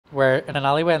We're in an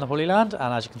alleyway in the Holyland,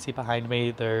 and as you can see behind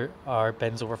me, there are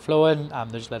bins overflowing.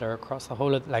 There's litter across the whole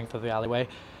length of the alleyway.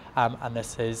 And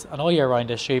this is an all year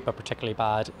round issue, but particularly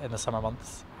bad in the summer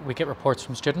months. We get reports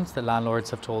from students that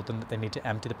landlords have told them that they need to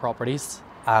empty the properties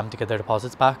to get their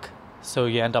deposits back. So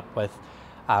you end up with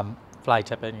fly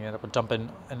tipping, you end up with dumping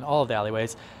in all of the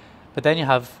alleyways. But then you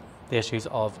have the issues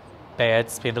of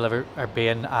beds being delivered or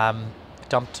being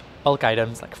dumped, bulk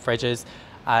items like fridges,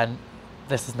 and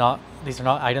these are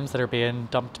not items that are being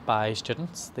dumped by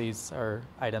students. These are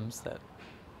items that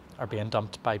are being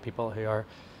dumped by people who are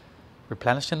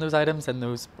replenishing those items in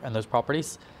those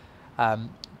properties. But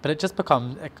it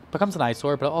becomes an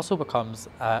eyesore, but it also becomes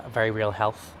a very real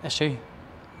health issue.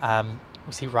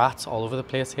 We see rats all over the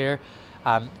place here.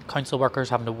 Council workers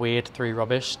having to wade through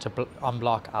rubbish to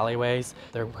unblock alleyways.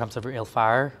 There becomes a real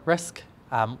fire risk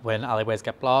when alleyways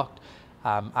get blocked,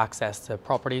 access to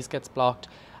properties gets blocked,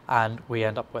 and we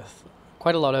end up with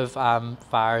quite a lot of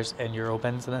fires in Euro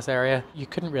bins in this area. You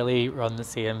couldn't really run the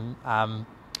same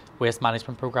waste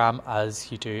management programme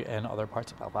as you do in other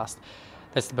parts of Belfast.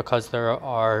 This is because there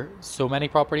are so many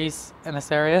properties in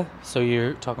this area. So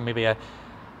you're talking maybe a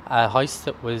house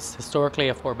that was historically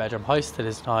a 4-bedroom house that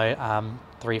is now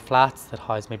 3 flats that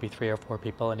house maybe 3 or 4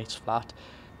 people in each flat.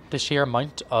 The sheer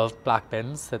amount of black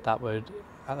bins that would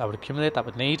accumulate, that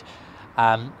would need.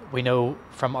 We know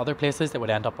from other places that would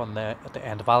end up at the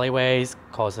end of alleyways,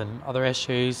 causing other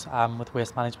issues with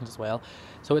waste management as well.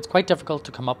 So it's quite difficult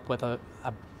to come up with a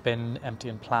bin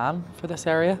emptying plan for this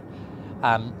area.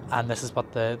 And this is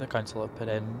what the council have put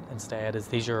in instead, is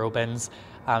these Euro bins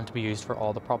to be used for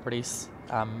all the properties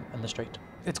in the street.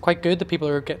 It's quite good that people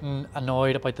are getting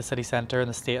annoyed about the city centre and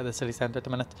the state of the city centre at the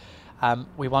minute.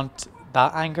 We want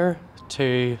that anger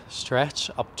to stretch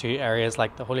up to areas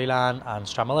like the Holyland and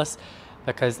Stramalis,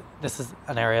 because this is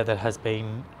an area that has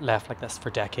been left like this for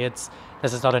decades.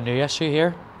 This is not a new issue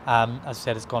here. As I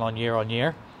said, it's gone on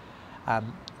year.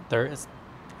 There is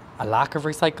a lack of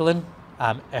recycling,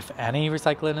 if any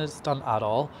recycling is done at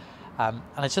all, and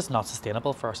it's just not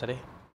sustainable for our city.